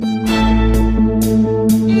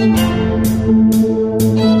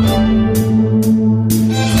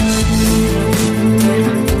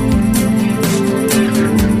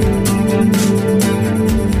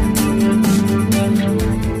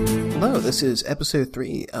This is episode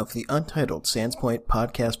 3 of the Untitled Sanspoint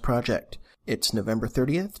podcast project. It's November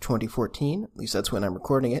 30th, 2014, at least that's when I'm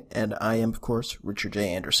recording it, and I am, of course, Richard J.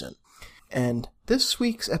 Anderson. And this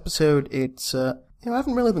week's episode, it's, I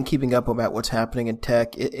haven't really been keeping up about what's happening in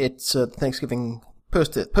tech. It's Thanksgiving,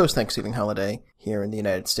 post-Thanksgiving holiday here in the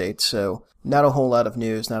United States, so not a whole lot of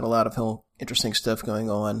news, not a lot of interesting stuff going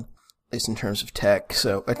on, at least in terms of tech.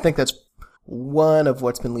 So I think that's one of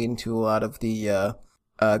what's been leading to a lot of the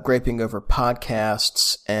griping over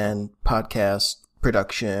podcasts and podcast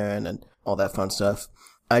production and all that fun stuff.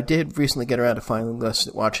 I did recently get around to finally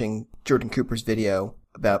watching Jordan Cooper's video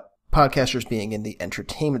about podcasters being in the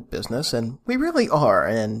entertainment business, and we really are.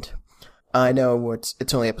 And I know it's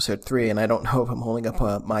only episode 3, and I don't know if I'm holding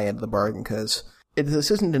up my end of the bargain, because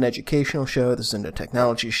this isn't an educational show, this isn't a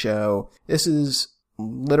technology show. This is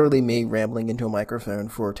literally me rambling into a microphone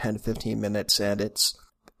for 10 to 15 minutes, and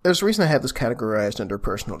there's a reason I have this categorized under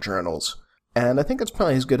personal journals. And I think it's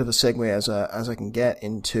probably as good of a segue as I can get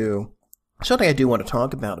into something I do want to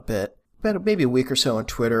talk about a bit. About maybe a week or so on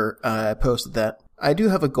Twitter, I posted that I do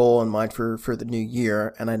have a goal in mind for the new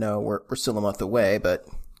year, and I know we're still a month away, but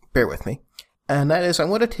bear with me. And that is, I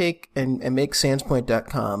want to take and make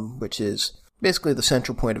Sanspoint.com, which is basically the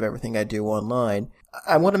central point of everything I do online.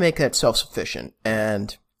 I want to make that self-sufficient,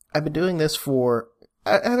 and I've been doing this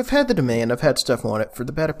I've had the domain, I've had stuff on it for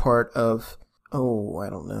the better part of,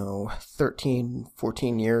 13,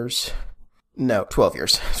 14 years? No, 12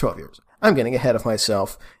 years. 12 years. I'm getting ahead of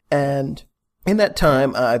myself. And in that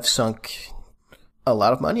time, I've sunk a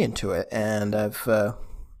lot of money into it, and I've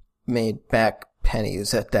made back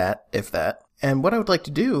pennies at that, if that. And what I would like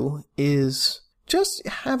to do is just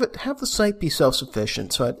have the site be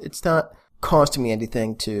self-sufficient, so it's not costing me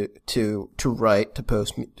anything to write, to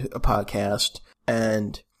post a podcast.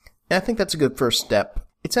 And I think that's a good first step.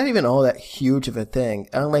 It's not even all that huge of a thing.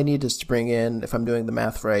 All I need is to bring in, if I'm doing the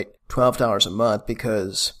math right, $12 a month,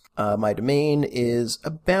 because my domain is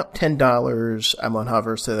about $10. I'm on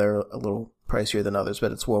Hover, so they're a little pricier than others,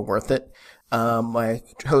 but it's well worth it. My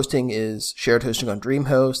hosting is shared hosting on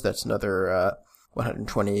DreamHost. That's another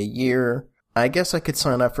 $120 a year. I guess I could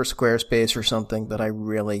sign up for Squarespace or something, but I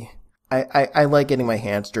like getting my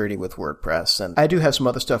hands dirty with WordPress, and I do have some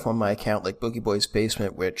other stuff on my account, like Boogie Boy's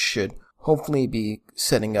Basement, which should hopefully be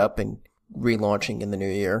setting up and relaunching in the new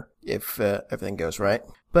year, if everything goes right.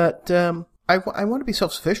 But I want to be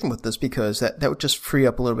self-sufficient with this, because that would just free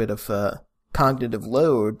up a little bit of cognitive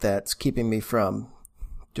load that's keeping me from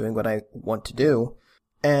doing what I want to do.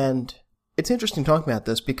 And it's interesting talking about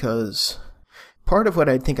this, because part of what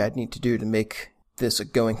I think I'd need to do to make this a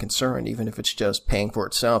going concern, even if it's just paying for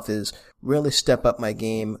itself, is really step up my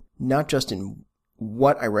game, not just in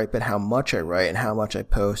what I write, but how much I write and how much I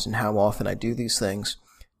post and how often I do these things.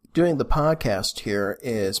 Doing the podcast here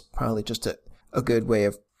is probably just a good way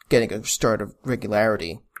of getting a start of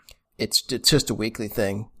regularity. It's just a weekly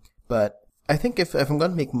thing. But I think if I'm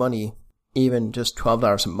going to make money, even just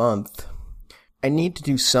 $12 a month, I need to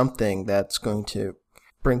do something that's going to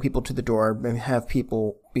bring people to the door, have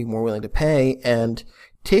people be more willing to pay, and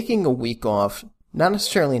taking a week off, not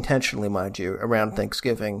necessarily intentionally, mind you, around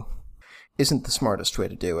Thanksgiving, isn't the smartest way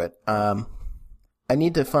to do it. I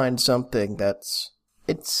need to find something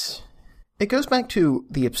it goes back to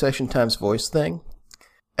the obsession times voice thing,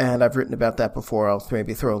 and I've written about that before. I'll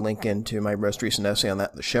maybe throw a link into my most recent essay on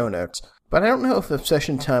that in the show notes. But I don't know if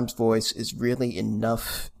obsession times voice is really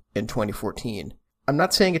enough in 2014. I'm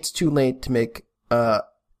not saying it's too late to make,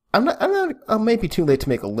 maybe too late to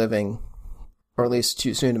make a living, or at least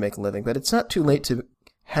too soon to make a living, but it's not too late to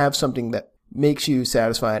have something that makes you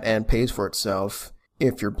satisfied and pays for itself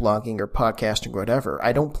if you're blogging or podcasting or whatever.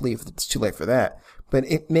 I don't believe that it's too late for that, but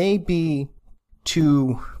it may be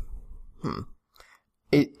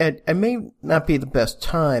it may not be the best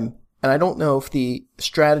time, and I don't know if the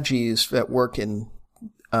strategies that worked in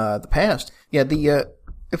the past. Yeah, the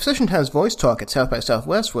Obsession Times Voice Talk at South by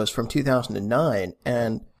Southwest was from 2009,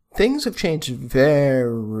 and things have changed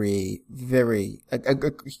very, very,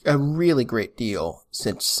 a really great deal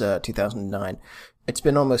since 2009. It's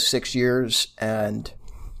been almost 6 years, and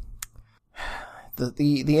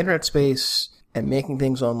the internet space and making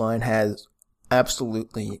things online has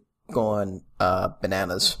absolutely gone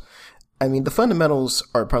bananas. I mean, the fundamentals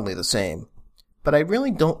are probably the same, but I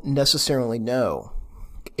really don't necessarily know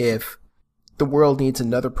if the world needs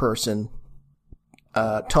another person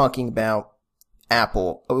talking about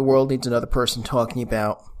Apple. The world needs another person talking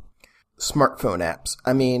about smartphone apps.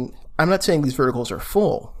 I mean, I'm not saying these verticals are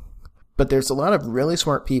full, but there's a lot of really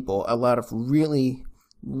smart people, a lot of really,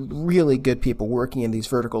 really good people working in these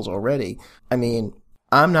verticals already. I mean,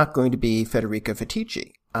 I'm not going to be Federico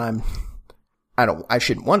Fetici. I'm I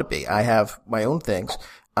shouldn't want to be. I have my own things.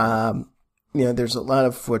 There's a lot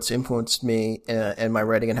of what's influenced me in my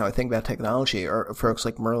writing and how I think about technology are folks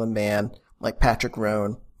like Merlin Mann, like Patrick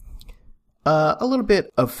Rohn, a little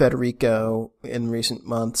bit of Federico in recent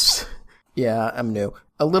months. Yeah, I'm new.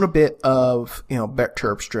 A little bit of, Bert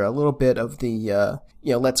Terpstra, a little bit of the,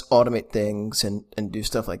 let's automate things and do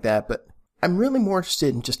stuff like that. But I'm really more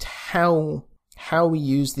interested in just how we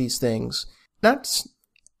use these things.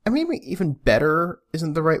 Even better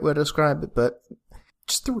isn't the right way to describe it, but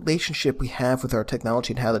just the relationship we have with our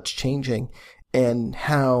technology and how that's changing and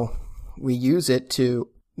how we use it to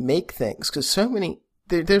make things. Because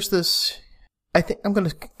there's this, I think I'm gonna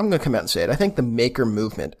come out and say it. I think the maker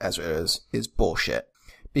movement as it is bullshit,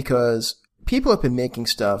 because people have been making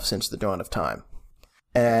stuff since the dawn of time,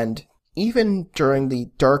 and even during the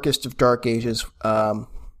darkest of dark ages.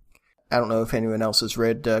 I don't know if anyone else has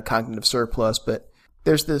read Cognitive Surplus, but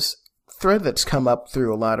there's this thread that's come up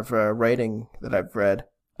through a lot of writing that I've read,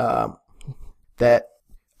 that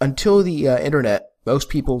until the internet, most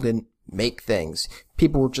people didn't make things.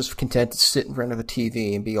 People were just content to sit in front of a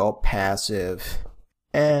TV and be all passive.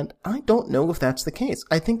 And I don't know if that's the case.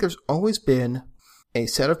 I think there's always been a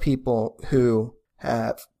set of people who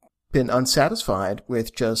have been unsatisfied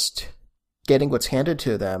with just getting what's handed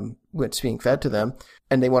to them, what's being fed to them,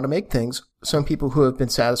 and they want to make things. Some people who have been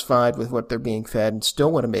satisfied with what they're being fed and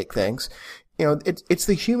still want to make things. It's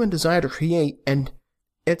the human desire to create, and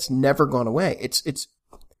it's never gone away. It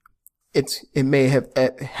may have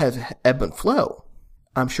ebb and flow.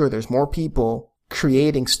 I'm sure there's more people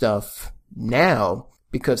creating stuff now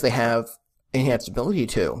because they have enhanced ability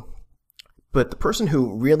to. But the person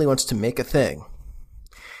who really wants to make a thing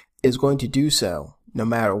is going to do so no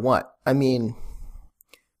matter what. I'm going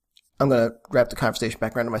to wrap the conversation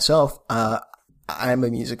back around to myself. I'm a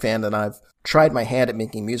music fan, and I've tried my hand at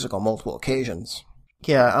making music on multiple occasions.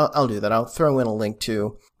 Yeah, I'll do that. I'll throw in a link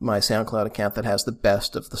to my SoundCloud account that has the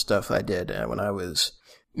best of the stuff I did when I was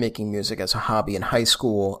making music as a hobby in high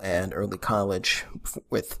school and early college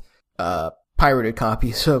with pirated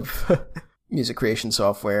copies of music creation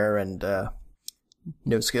software and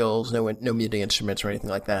no skills, no MIDI instruments or anything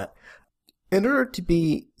like that. In order to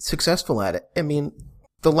be successful at it,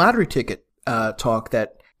 the lottery ticket talk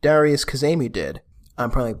that Darius Kazemi did,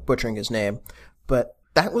 I'm probably butchering his name, but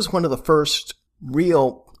that was one of the first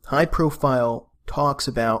real high-profile talks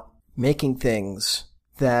about making things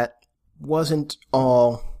that wasn't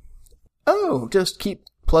all, just keep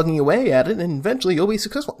plugging away at it and eventually you'll be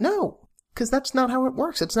successful. No, because that's not how it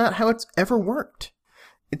works. It's not how it's ever worked.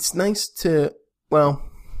 It's nice to, I'm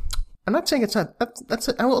not saying it's not,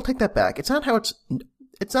 I will take that back. It's not how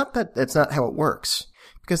that's not how it works,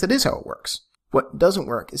 because that is how it works. What doesn't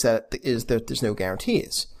work is that there's no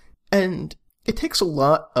guarantees. And it takes a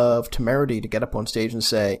lot of temerity to get up on stage and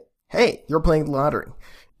say, hey, you're playing the lottery.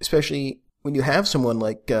 Especially when you have someone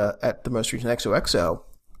like, at the most recent XOXO,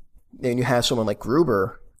 and you have someone like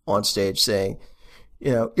Gruberâ on stage saying,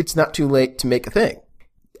 it's not too late to make a thing.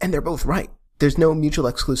 And they're both right. There's no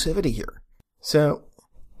mutual exclusivity here. So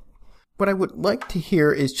what I would like to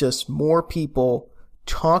hear is just more people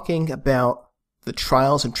talking about the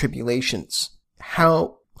trials and tribulations,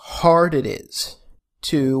 how hard it is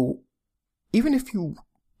to, even if you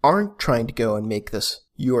aren't trying to go and make this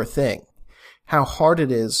your thing, how hard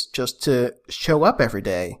it is just to show up every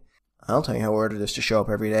day. I'll tell you how hard it is to show up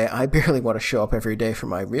every day. I barely want to show up every day for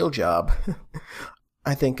my real job.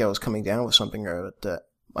 I think I was coming down with something that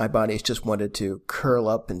my body's just wanted to curl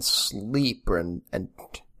up and sleep and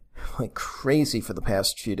like crazy for the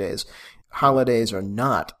past few days. Holidays or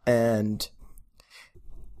not, and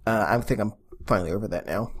I think I'm finally over that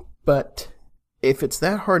now. But if it's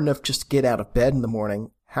that hard enough just to get out of bed in the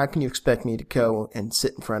morning, how can you expect me to go and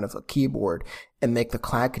sit in front of a keyboard and make the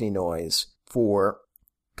clackety noise for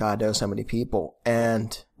God knows how many people?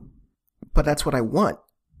 But that's what I want.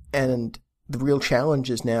 And the real challenge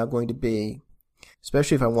is now going to be,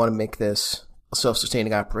 especially if I want to make this a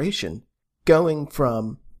self-sustaining operation, going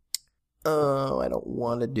from, I don't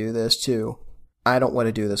want to do this, to, I don't want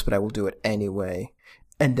to do this, but I will do it anyway.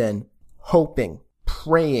 And then hoping,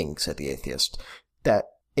 praying, said the atheist, that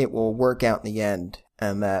it will work out in the end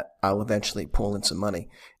and that I'll eventually pull in some money.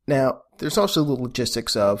 Now, there's also the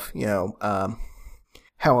logistics of,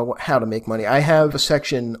 how to make money. I have a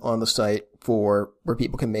section on the site where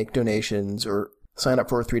people can make donations or sign up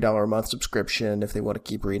for a $3 a month subscription if they want to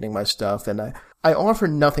keep reading my stuff. And I offer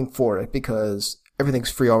nothing for it because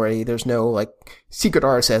everything's free already. There's no secret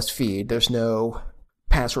RSS feed. There's no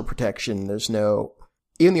password protection.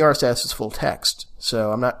 Even the RSS is full text.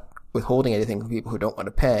 So I'm not withholding anything from people who don't want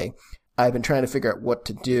to pay. I've been trying to figure out what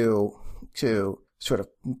to do to sort of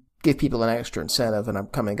give people an extra incentive, and I'm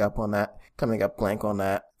coming up blank on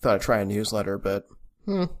that. Thought I'd try a newsletter, but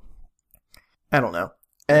I don't know.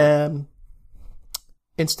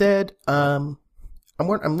 Instead, I'm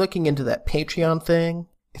looking into that Patreon thing.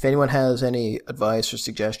 If anyone has any advice or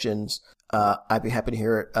suggestions, I'd be happy to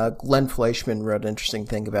hear it. Glenn Fleishman wrote an interesting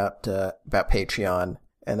thing about Patreon,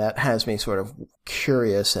 and that has me sort of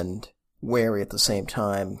curious and wary at the same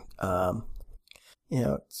time.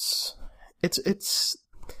 It's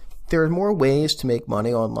there are more ways to make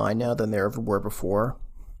money online now than there ever were before,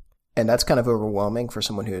 and that's kind of overwhelming for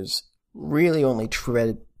someone who's really only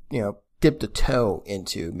dipped a toe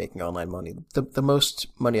into making online money. The most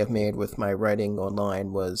money I've made with my writing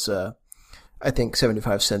online was, I think,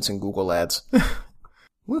 75 cents in Google Ads.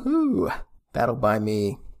 Woohoo! That'll buy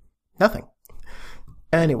me nothing.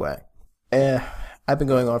 Anyway, I've been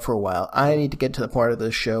going on for a while. I need to get to the part of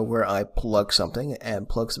the show where I plug something, and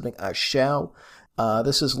plug something I shall.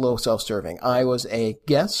 This is a little self-serving. I was a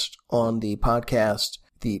guest on the podcast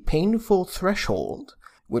The Painful Threshold,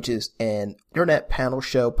 which is an internet panel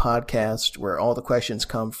show podcast where all the questions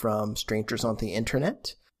come from strangers on the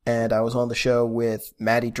internet. And I was on the show with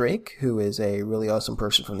Maddie Drake, who is a really awesome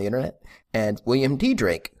person from the internet, and William D.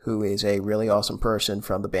 Drake, who is a really awesome person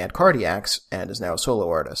from the band Cardiacs and is now a solo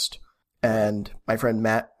artist. And my friend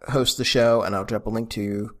Matt hosts the show, and I'll drop a link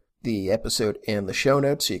to the episode in the show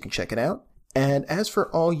notes so you can check it out. And as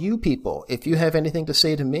for all you people, if you have anything to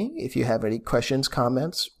say to me, if you have any questions,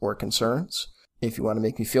 comments, or concerns, if you want to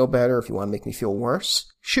make me feel better, if you want to make me feel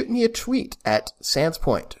worse, shoot me a tweet at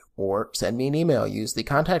Sanspoint or send me an email. Use the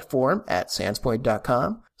contact form at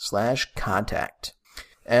sanspoint.com/contact.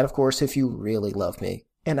 And of course, if you really love me,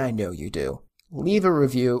 and I know you do, leave a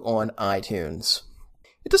review on iTunes.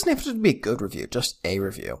 It doesn't have to be a good review, just a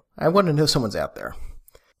review. I want to know someone's out there.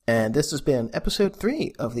 And this has been episode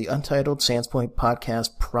 3 of the Untitled Sanspoint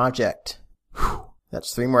Podcast Project. Whew,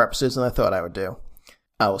 that's 3 more episodes than I thought I would do.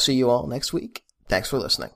 I will see you all next week. Thanks for listening.